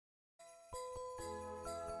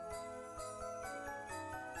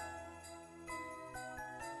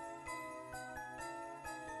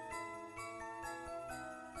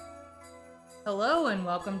Hello and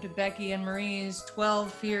welcome to Becky and Marie's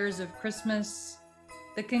 12 Fears of Christmas,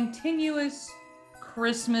 the continuous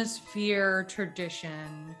Christmas fear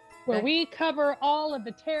tradition. Where we cover all of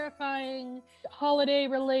the terrifying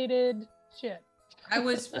holiday-related shit.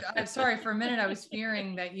 I'm sorry, for a minute I was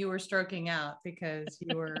fearing that you were stroking out because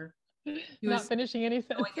you were not finishing any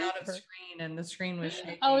going out of screen and the screen was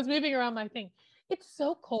shaking. I was moving around my thing. It's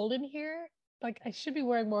so cold in here. Like, I should be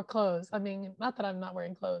wearing more clothes. I mean, not that I'm not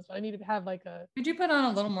wearing clothes, but I need to have like a... Could you put on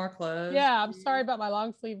a little more clothes? Yeah, I'm sorry about my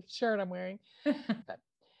long sleeve shirt I'm wearing. But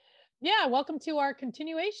yeah, welcome to our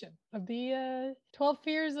continuation of the 12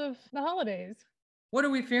 fears of the holidays. What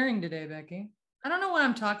are we fearing today, Becky? I don't know why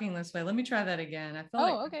I'm talking this way. Let me try that again. I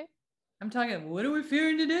feel okay. I'm talking, what are we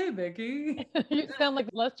fearing today, Becky? You sound like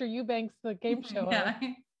Lester Eubanks, the game show. Yeah.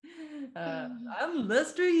 I'm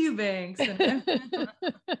Lester Eubanks.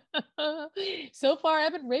 So far, I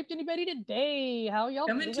haven't raped anybody today. How y'all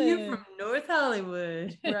coming doing? to you from North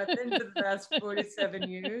Hollywood, where I've been for the last 47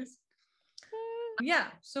 years. Yeah.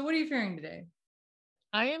 So what are you fearing today?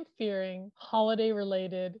 I am fearing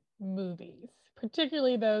holiday-related movies,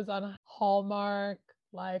 particularly those on Hallmark,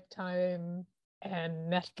 Lifetime,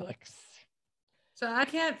 and Netflix. So I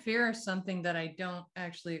can't fear something that I don't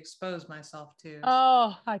actually expose myself to.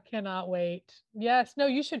 Oh, I cannot wait. Yes. No,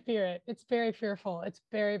 you should fear it. It's very fearful. It's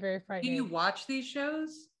very, very frightening. Do you watch these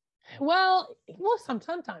shows? Well,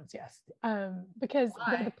 sometimes, yes. Because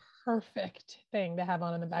Why? they're the perfect thing to have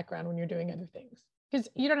on in the background when you're doing other things. Because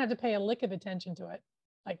you don't have to pay a lick of attention to it.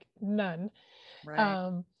 Like none.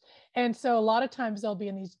 Right. And so a lot of times they'll be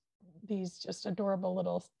in these just adorable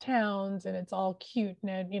little towns and it's all cute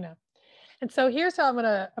and And so here's how I'm going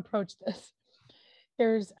to approach this.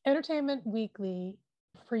 There's Entertainment Weekly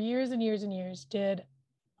for years and years and years did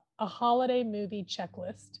a holiday movie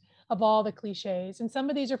checklist of all the cliches. And some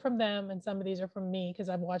of these are from them and some of these are from me because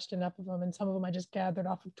I've watched enough of them and some of them I just gathered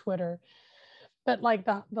off of Twitter. But like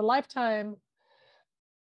the Lifetime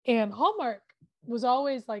and Hallmark was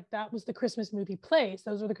always like, that was the Christmas movie place.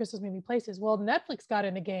 Those were the Christmas movie places. Well, Netflix got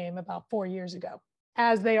in the game about 4 years ago,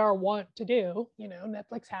 as they are wont to do.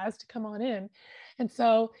 Netflix has to come on in. And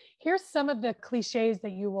so here's some of the cliches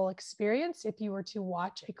that you will experience if you were to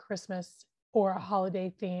watch a Christmas or a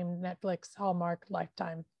holiday themed Netflix, Hallmark,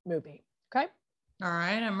 Lifetime movie. Okay. All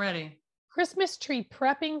right. I'm ready. Christmas tree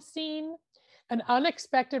prepping scene, an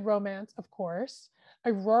unexpected romance, of course,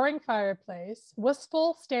 a roaring fireplace,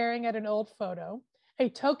 wistful staring at an old photo, a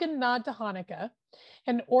token nod to Hanukkah,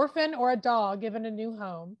 an orphan or a dog given a new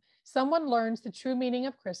home, someone learns the true meaning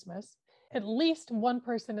of Christmas, at least one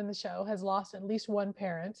person in the show has lost at least one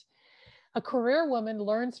parent, a career woman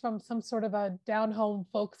learns from some sort of a down-home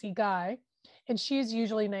folksy guy, and she's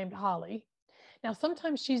usually named Holly. Now,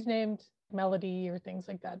 sometimes she's named Melody or things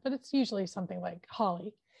like that, but it's usually something like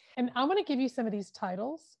Holly. And I'm going to give you some of these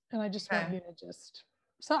titles, and I just want you to just...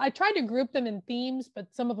 So I tried to group them in themes,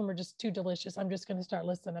 but some of them are just too delicious. I'm just going to start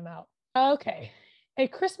listing them out. Okay. A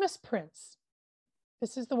Christmas Prince.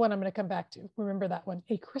 This is the one I'm going to come back to. Remember that one.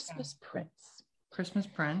 A Christmas Prince. Christmas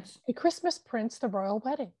Prince. A Christmas Prince, the Royal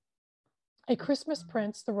Wedding. A Christmas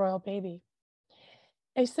Prince, the Royal Baby.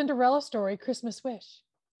 A Cinderella Story, Christmas Wish.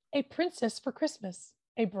 A Princess for Christmas.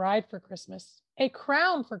 A Bride for Christmas. A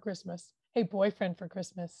Crown for Christmas. A Boyfriend for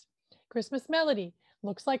Christmas. Christmas Melody.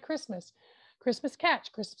 Looks Like Christmas. Christmas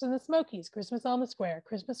Catch, Christmas in the Smokies, Christmas on the Square,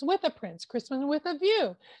 Christmas with a Prince, Christmas with a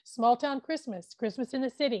View, Small Town Christmas, Christmas in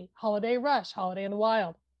the City, Holiday Rush, Holiday in the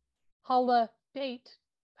Wild, Holiday-date.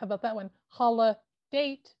 How about that one?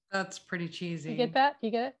 Holiday-date. That's pretty cheesy. You get that?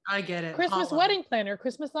 You get it? I get it. Christmas Wedding Planner,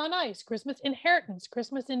 Christmas on Ice, Christmas Inheritance,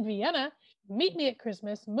 Christmas in Vienna, Meet Me at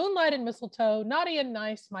Christmas, Moonlight and Mistletoe, Naughty and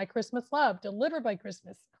Nice, My Christmas Love, Delivered by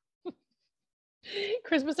Christmas.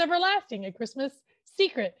 Christmas Everlasting, A Christmas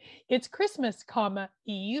Secret. It's Christmas,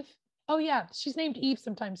 Eve. Oh yeah, she's named Eve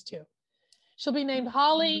sometimes too. She'll be named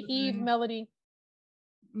Holly, Eve, Melody.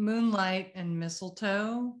 Moonlight and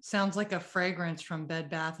Mistletoe sounds like a fragrance from Bed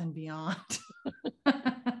Bath and Beyond.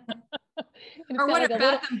 Or what, like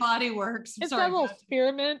Bath and Body Works. It's got a little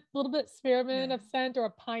spearmint, a little bit spearmint of scent or a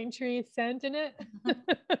pine tree scent in it.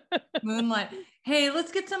 Moonlight. Hey,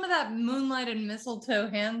 let's get some of that Moonlight and Mistletoe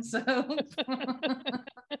hand soap.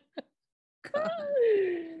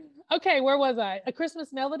 Okay, where was I? A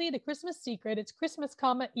Christmas Melody, The Christmas Secret, It's Christmas,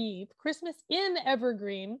 Eve, Christmas in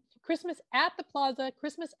Evergreen, Christmas at the Plaza,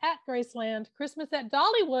 Christmas at Graceland, Christmas at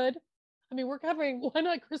Dollywood. I mean, we're covering why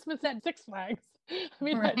not Christmas at Six Flags? I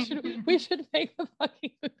mean, right. we should make a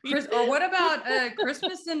fucking movie. Or what about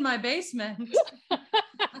Christmas in My Basement?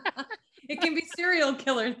 It can be serial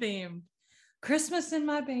killer themed. Christmas in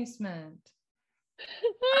My Basement.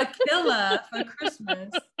 A killer for Christmas.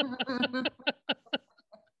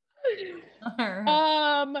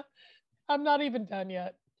 I'm not even done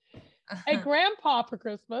yet. A grandpa for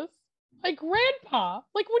Christmas. A grandpa.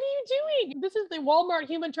 Like, what are you doing? This is the Walmart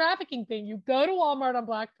human trafficking thing. You go to Walmart on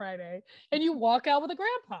Black Friday and you walk out with a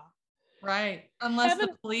grandpa. Right. Unless the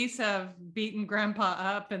police have beaten grandpa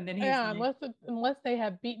up and then he's unless they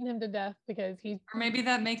have beaten him to death because he's or maybe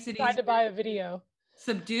that makes it tried easy to buy a video.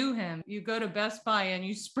 Subdue him. You go to Best Buy and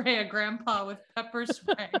you spray a grandpa with pepper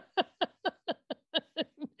spray.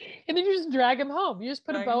 And then you just drag him home. You just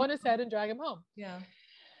put a bow on his head and drag him home. Yeah.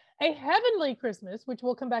 A heavenly Christmas, which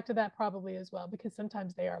we'll come back to that probably as well, because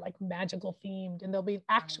sometimes they are like magical themed and there'll be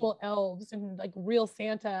actual elves and like real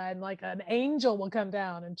Santa and like an angel will come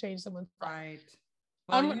down and change someone's life. Right.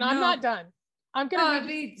 Well, I'm not done. I'm going to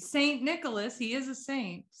be Saint Nicholas. He is a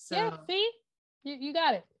saint. So. Yeah, see? You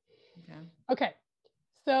got it. Okay.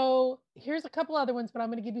 So here's a couple other ones, but I'm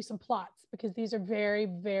going to give you some plots because these are very,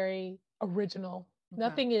 very original. Okay.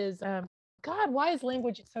 Nothing is, God, why is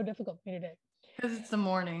language so difficult for me today? Because it's the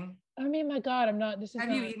morning. I mean, my God, I'm not, this is Have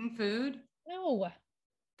you eaten food? No.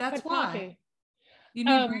 That's why. Coffee. You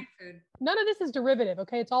need brain food. None of this is derivative,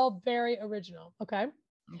 okay? It's all very original, okay?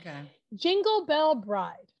 Okay. Jingle Bell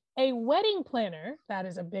Bride. A wedding planner, that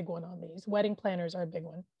is a big one on these. Wedding planners are a big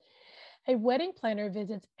one. A wedding planner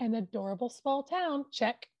visits an adorable small town,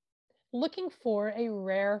 check, looking for a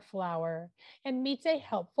rare flower and meets a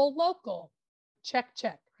helpful local, check,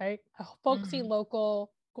 check, right? A folksy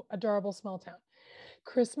local, adorable small town.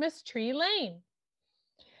 Christmas Tree Lane.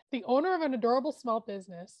 The owner of an adorable small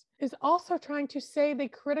business is also trying to save a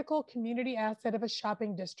critical community asset of a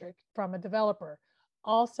shopping district from a developer.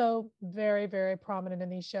 Also very, very prominent in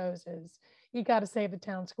these shows is you got to save the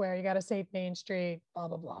town square, you got to save Main Street, blah,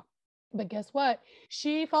 blah, blah. But guess what?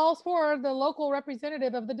 She falls for the local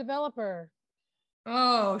representative of the developer.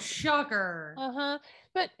 Oh, shocker.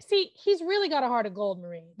 But see, he's really got a heart of gold,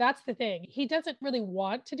 Marie. That's the thing. He doesn't really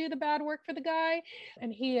want to do the bad work for the guy.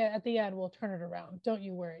 And he, at the end, will turn it around. Don't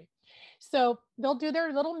you worry. So they'll do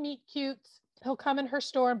their little meet cutes. He'll come in her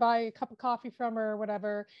store and buy a cup of coffee from her or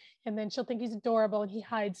whatever. And then she'll think he's adorable. And he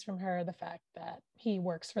hides from her the fact that he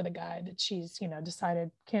works for the guy that she's,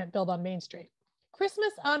 decided can't build on Main Street.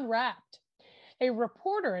 Christmas Unwrapped. A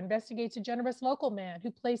reporter investigates a generous local man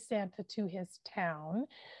who plays Santa to his town.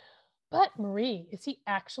 But Marie, is he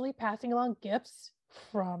actually passing along gifts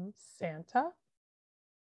from Santa?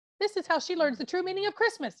 This is how she learns the true meaning of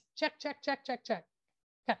Christmas. Check, check, check, check, check.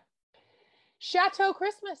 Okay. Chateau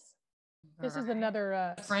Christmas. This is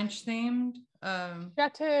another French themed.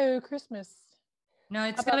 Chateau Christmas. No,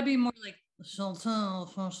 it's got to be more like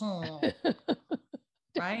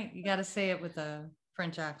right? You got to say it with a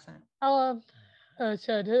French accent. And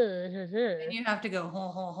you have to go ho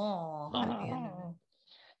ho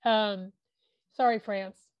ho. Sorry,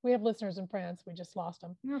 France. We have listeners in France. We just lost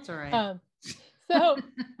them. That's all right. Marie, no.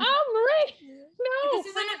 This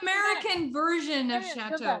is an American version of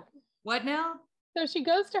Chateau. What now? So she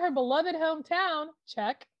goes to her beloved hometown,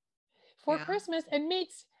 check, for Christmas and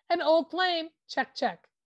meets an old flame, check, check.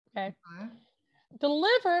 Okay.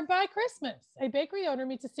 Delivered by Christmas. A bakery owner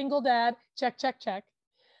meets a single dad, check, check, check,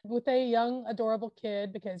 with a young, adorable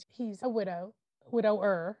kid because he's a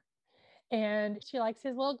widower. And she likes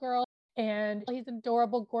his little girl and he's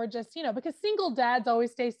adorable, gorgeous, because single dads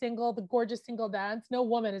always stay single, the gorgeous single dads. No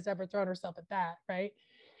woman has ever thrown herself at that, right?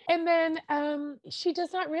 And then she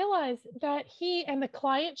does not realize that he and the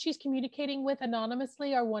client she's communicating with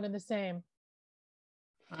anonymously are one and the same.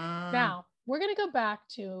 Now, we're going to go back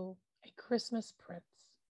to A Christmas Prince.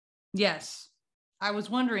 Yes. I was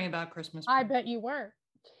wondering about Christmas Prince. I bet you were.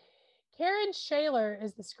 Karen Shaler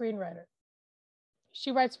is the screenwriter.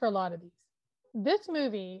 She writes for a lot of these. This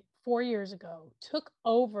movie 4 years ago took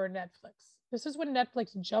over Netflix. This is when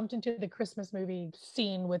Netflix jumped into the Christmas movie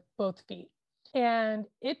scene with both feet. And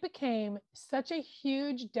it became such a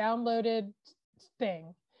huge downloaded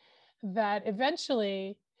thing that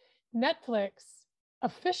eventually Netflix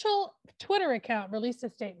official Twitter account released a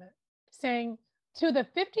statement saying, to the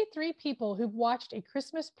 53 people who've watched A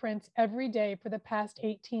Christmas Prince every day for the past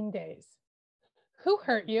 18 days, who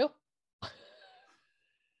hurt you?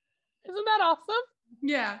 Isn't that awesome?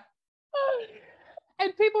 Yeah.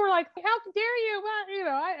 And people were like, how dare you? Well,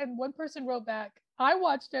 and one person wrote back, I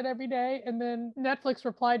watched it every day. And then Netflix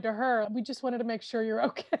replied to her, we just wanted to make sure you're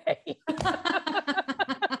okay.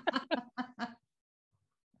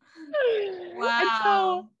 Wow. And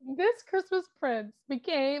so this Christmas Prince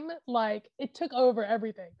became like, it took over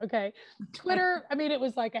everything. Okay. Twitter, it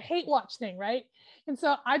was like a hate watch thing, right? And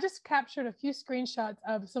so I just captured a few screenshots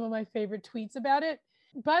of some of my favorite tweets about it.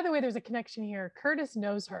 By the way, there's a connection here. Curtis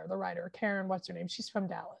knows her, the writer, Karen, what's her name? She's from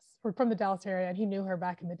Dallas, or from the Dallas area, and he knew her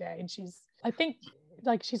back in the day. And I think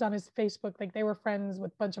like she's on his Facebook, like they were friends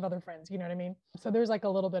with a bunch of other friends, you know what I mean? So there's like a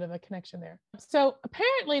little bit of a connection there. So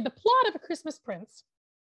apparently the plot of A Christmas Prince,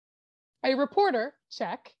 a reporter,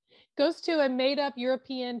 check, goes to a made up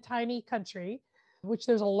European tiny country, which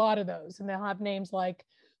there's a lot of those. And they'll have names like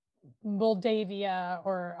Moldavia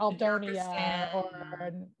or Aldonia or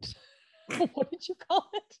what did you call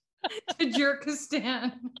it?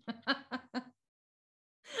 Tajikistan.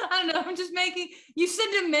 I don't know. I'm just you said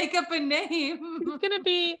to make up a name. He's going to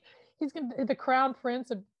be the crown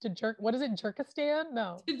prince of what is it? Jerkistan?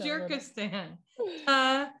 No. Tajikistan.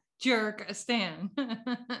 Jerkistan.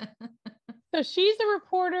 So she's a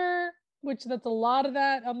reporter, which that's a lot of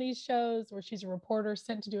that on these shows where she's a reporter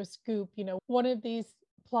sent to do a scoop. You know, one of these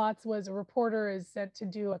plots was a reporter is sent to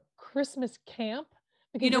do a Christmas camp.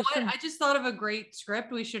 You know what? I just thought of a great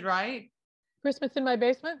script we should write. Christmas in My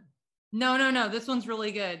Basement? No. This one's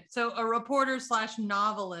really good. So a reporter /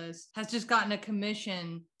 novelist has just gotten a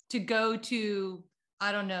commission to go to,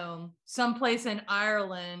 I don't know, someplace in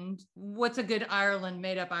Ireland. What's a good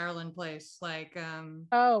made up Ireland place? Like,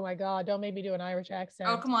 oh my God, don't make me do an Irish accent.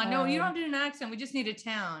 Oh, come on. No, you don't do an accent. We just need a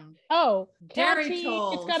town. Oh, Dairy county.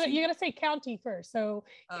 Toll. You gotta say county first. So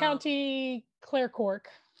county Clarecork.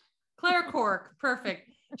 Clarecork. Perfect.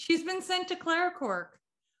 She's been sent to Clarecork,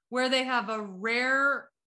 where they have a rare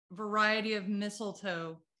variety of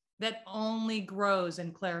mistletoe that only grows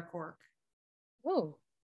in Clarecork. Oh.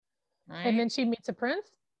 Right? And then she meets a prince?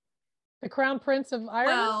 The crown prince of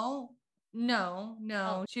Ireland? Well, no.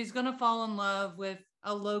 Oh. She's going to fall in love with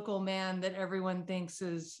a local man that everyone thinks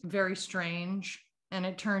is very strange. And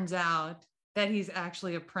it turns out that he's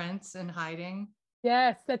actually a prince in hiding.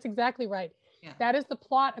 Yes, that's exactly right. Yeah. That is the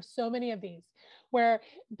plot of so many of these, where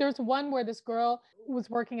there's one where this girl was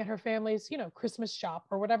working at her family's, Christmas shop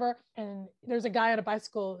or whatever. And there's a guy on a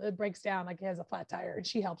bicycle that breaks down, like he has a flat tire, and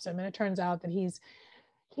she helps him. And it turns out that he's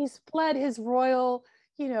fled his royal,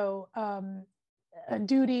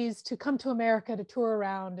 duties to come to America to tour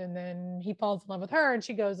around. And then he falls in love with her and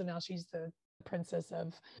she goes, and now she's the princess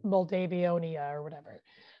of Moldavia or whatever.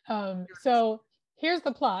 So here's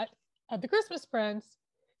the plot of The Christmas Prince.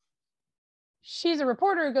 She's a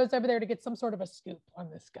reporter who goes over there to get some sort of a scoop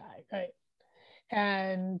on this guy, right?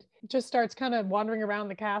 And just starts kind of wandering around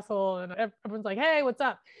the castle, and everyone's like, hey, what's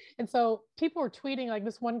up? And so people were tweeting, like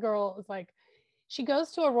this one girl is like, she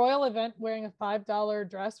goes to a royal event wearing a $5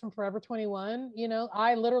 dress from Forever 21.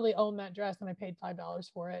 I literally own that dress and I paid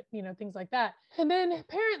 $5 for it, things like that. And then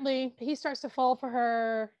apparently he starts to fall for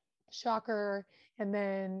her, shocker. And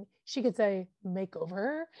then she gets a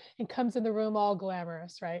makeover and comes in the room all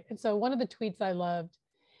glamorous, right? And so one of the tweets I loved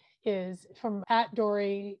is from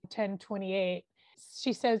 @Dory1028.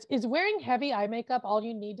 She says, is wearing heavy eye makeup all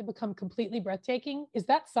you need to become completely breathtaking? Is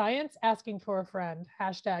that science? Asking for a friend.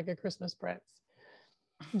 #A Christmas Prince.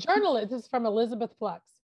 Journalist, this is from Elizabeth Flux.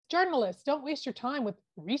 Journalists, don't waste your time with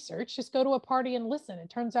research. Just go to a party and listen.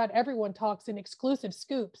 It turns out everyone talks in exclusive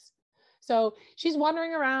scoops. So she's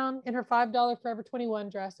wandering around in her $5 Forever 21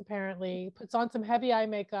 dress, apparently, puts on some heavy eye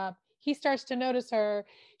makeup. He starts to notice her.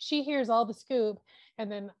 She hears all the scoop.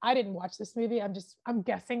 And then I didn't watch this movie. I'm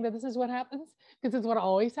guessing that this is what happens, because it's what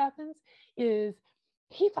always happens, is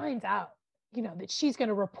he finds out, that she's going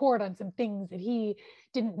to report on some things that he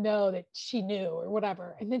didn't know that she knew or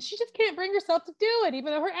whatever. And then she just can't bring herself to do it,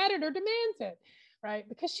 even though her editor demands it, right?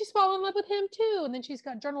 Because she's fallen in love with him too. And then she's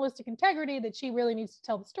got journalistic integrity that she really needs to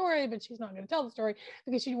tell the story, but she's not going to tell the story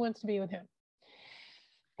because she wants to be with him.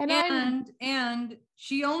 And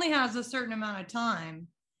she only has a certain amount of time,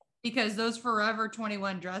 because those Forever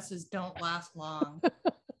 21 dresses don't last long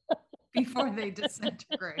before they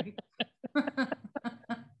disintegrate.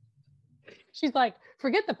 She's like,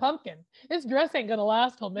 forget the pumpkin. This dress ain't going to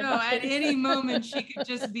last till midnight. No, at any moment, she could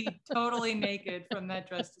just be totally naked from that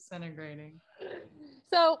dress disintegrating.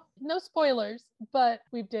 So no spoilers, but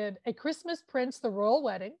we did A Christmas Prince, The Royal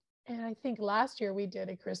Wedding. And I think last year we did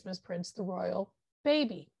A Christmas Prince, The Royal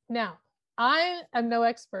Baby. Now, I am no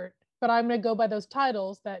expert, but I'm going to go by those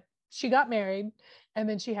titles that she got married and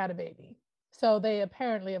then she had a baby. So they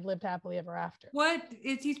apparently have lived happily ever after. What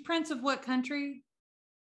is he's prince of what country?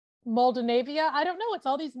 Moldavia? I don't know. It's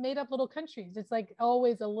all these made up little countries. It's like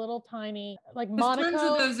always a little tiny, like Monaco. Tons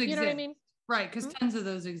of those exist. You know what I mean? Right, because tons of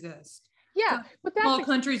those exist. Yeah, but that's small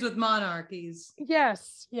countries with monarchies.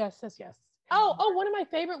 Yes. Oh, one of my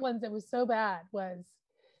favorite ones that was so bad was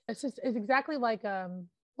it's exactly like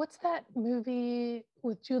what's that movie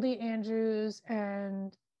with Julie Andrews,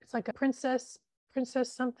 and it's like a princess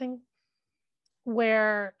something,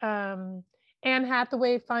 where Anne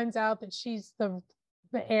Hathaway finds out that she's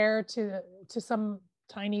the heir to some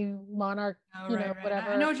tiny monarch, right. whatever.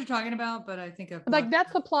 I know what you're talking about, but I think like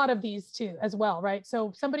that's the plot of these two as well, right?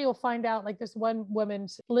 So somebody will find out, like this one woman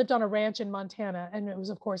lived on a ranch in Montana, and it was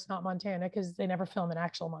of course not Montana because they never film in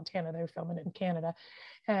actual Montana, they were filming it in Canada.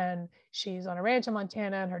 And she's on a ranch in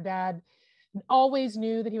Montana, and her dad always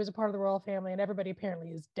knew that he was a part of the royal family, and everybody apparently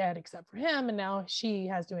is dead except for him, and now she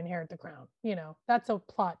has to inherit the crown. That's a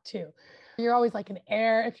plot too. You're always like an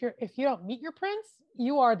heir. If you don't meet your prince,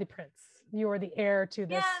 you are the prince, you are the heir to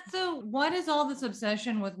this. Yeah, so what is all this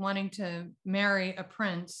obsession with wanting to marry a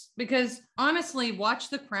prince? Because honestly, watch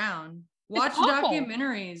The Crown, watch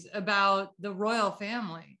documentaries about the royal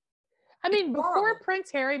family. I mean, before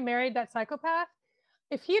Prince Harry married that psychopath,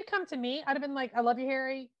 if he had come to me, I'd have been like, I love you,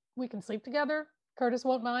 Harry. We can sleep together. Curtis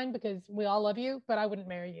won't mind because we all love you, but I wouldn't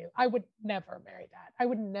marry you. I would never marry that. I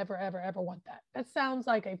would never, ever, ever want that. That sounds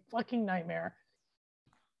like a fucking nightmare.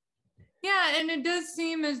 Yeah, and it does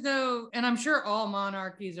seem as though, and I'm sure all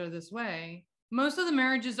monarchies are this way, most of the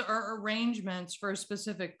marriages are arrangements for a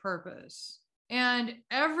specific purpose. And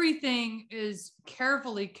everything is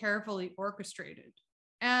carefully orchestrated.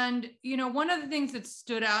 And, one of the things that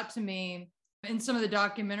stood out to me in some of the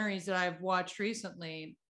documentaries that I've watched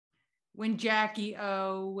recently, when Jackie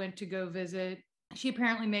O went to go visit, she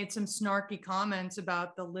apparently made some snarky comments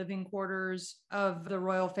about the living quarters of the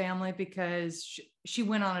royal family because she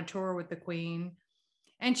went on a tour with the Queen.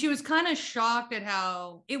 And she was kind of shocked at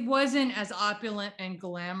how it wasn't as opulent and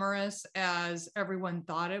glamorous as everyone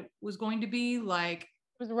thought it was going to be. Like, it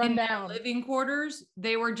was run down. Living quarters,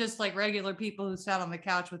 they were just like regular people who sat on the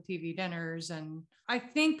couch with TV dinners. And I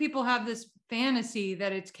think people have this fantasy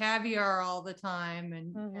that it's caviar all the time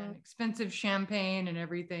and expensive champagne and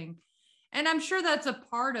everything. And I'm sure that's a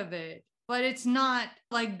part of it, but it's not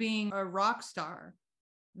like being a rock star.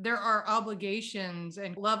 There are obligations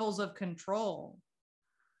and levels of control.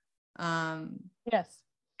 Yes.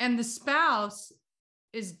 And the spouse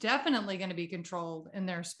is definitely going to be controlled in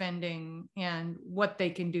their spending and what they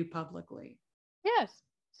can do publicly. Yes.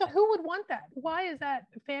 So who would want that? Why is that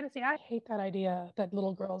fantasy? I hate that idea that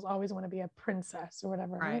little girls always want to be a princess or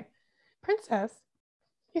whatever. Right. Princess?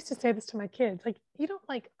 I used to say this to my kids, like, you don't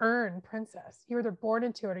earn princess. You're either born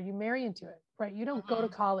into it or you marry into it, right? You don't go to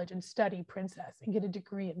college and study princess and get a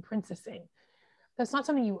degree in princessing. That's not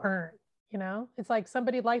something you earn, It's like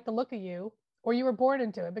somebody liked the look of you or you were born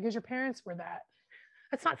into it because your parents were that.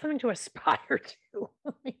 That's not something to aspire to.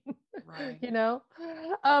 Right.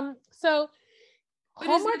 So but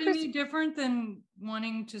Hallmark is it any different than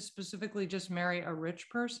wanting to specifically just marry a rich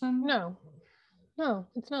person? No,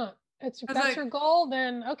 it's not. If that's your goal,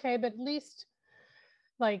 then okay, but at least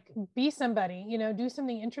be somebody, do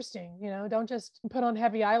something interesting, don't just put on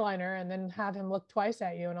heavy eyeliner and then have him look twice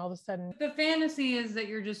at you and all of a sudden. The fantasy is that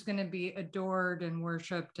you're just going to be adored and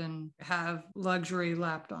worshipped and have luxury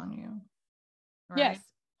lapped on you. Right? Yes,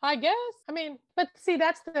 I guess. I mean, but see,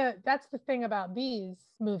 that's the thing about these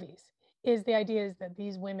movies is the idea is that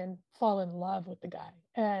these women fall in love with the guy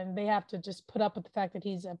and they have to just put up with the fact that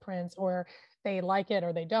he's a prince, or they like it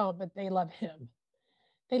or they don't, but they love him.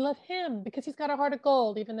 They love him because he's got a heart of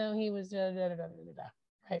gold, even though he was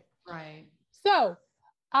right. Right. So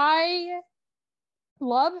I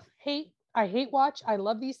hate watch. I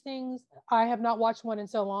love these things. I have not watched one in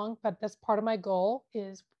so long, but that's part of my goal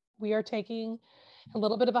is we are taking a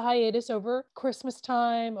little bit of a hiatus over Christmas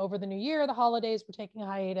time, over the new year, the holidays, we're taking a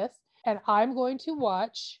hiatus. And I'm going to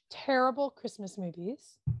watch terrible Christmas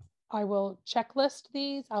movies. I will checklist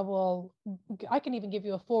these. I can even give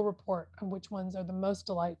you a full report on which ones are the most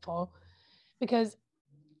delightful because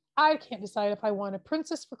I can't decide if I want a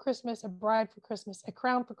princess for Christmas, a bride for Christmas, a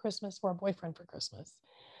crown for Christmas, or a boyfriend for Christmas.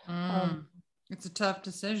 It's a tough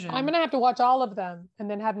decision. I'm going to have to watch all of them and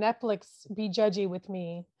then have Netflix be judgy with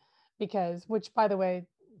me which by the way,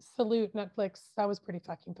 salute Netflix. That was pretty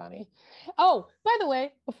fucking funny. Oh, by the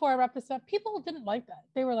way, before I wrap this up, people didn't like that.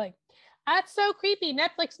 They were like, that's so creepy.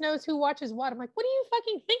 Netflix knows who watches what. I'm like, what do you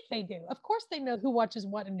fucking think they do? Of course they know who watches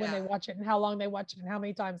what and when they watch it and how long they watch it and how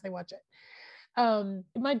many times they watch it.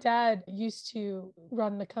 My dad used to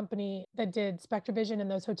run the company that did SpectraVision in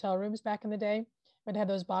those hotel rooms back in the day. I'd have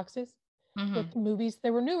those boxes with movies. They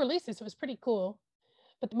were new releases. So it was pretty cool.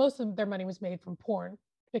 But most of their money was made from porn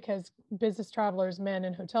because business travelers, men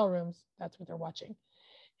in hotel rooms, that's what they're watching.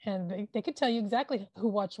 And they could tell you exactly who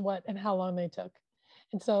watched what and how long they took.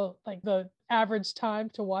 And so the average time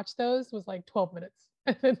to watch those was 12 minutes.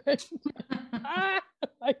 That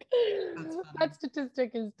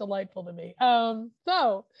statistic is delightful to me. I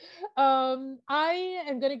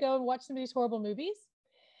am going to go and watch some of these horrible movies.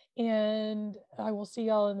 And I will see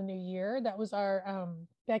y'all in the new year. That was our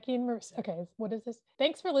Becky and Marie. Okay, what is this?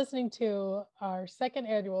 Thanks for listening to our second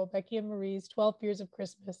annual Becky and Marie's 12 Fears of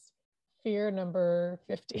Christmas, fear number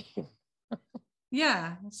 50.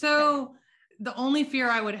 Yeah. So the only fear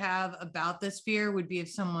I would have about this fear would be if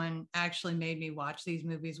someone actually made me watch these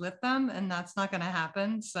movies with them, and that's not going to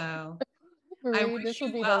happen. So Marie, this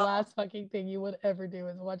would be the last fucking thing you would ever do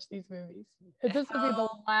is watch these movies. This would be the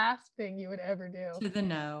last thing you would ever do. To the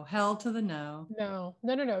no. Hell to the no. No.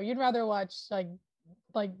 You'd rather watch like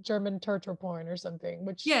German torture porn or something.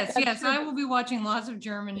 Which yes, I will be watching lots of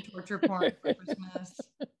German torture porn for Christmas.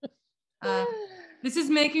 This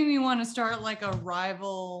is making me want to start like a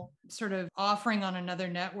rival sort of offering on another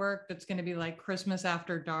network that's going to be like Christmas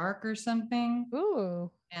After Dark or something.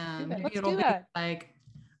 Ooh. And maybe it'll be like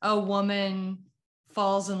a woman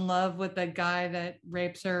falls in love with a guy that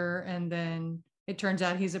rapes her, and then it turns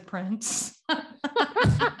out he's a prince. And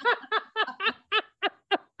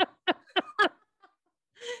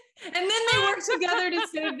then they work together to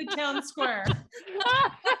save the town square.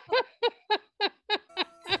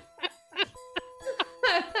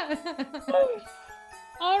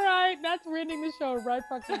 All right, that's ending the show right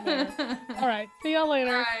fucking there. All right, see y'all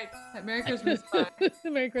later. All right, Merry Christmas. Bye.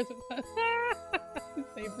 Merry Christmas.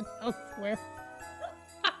 Save the town square.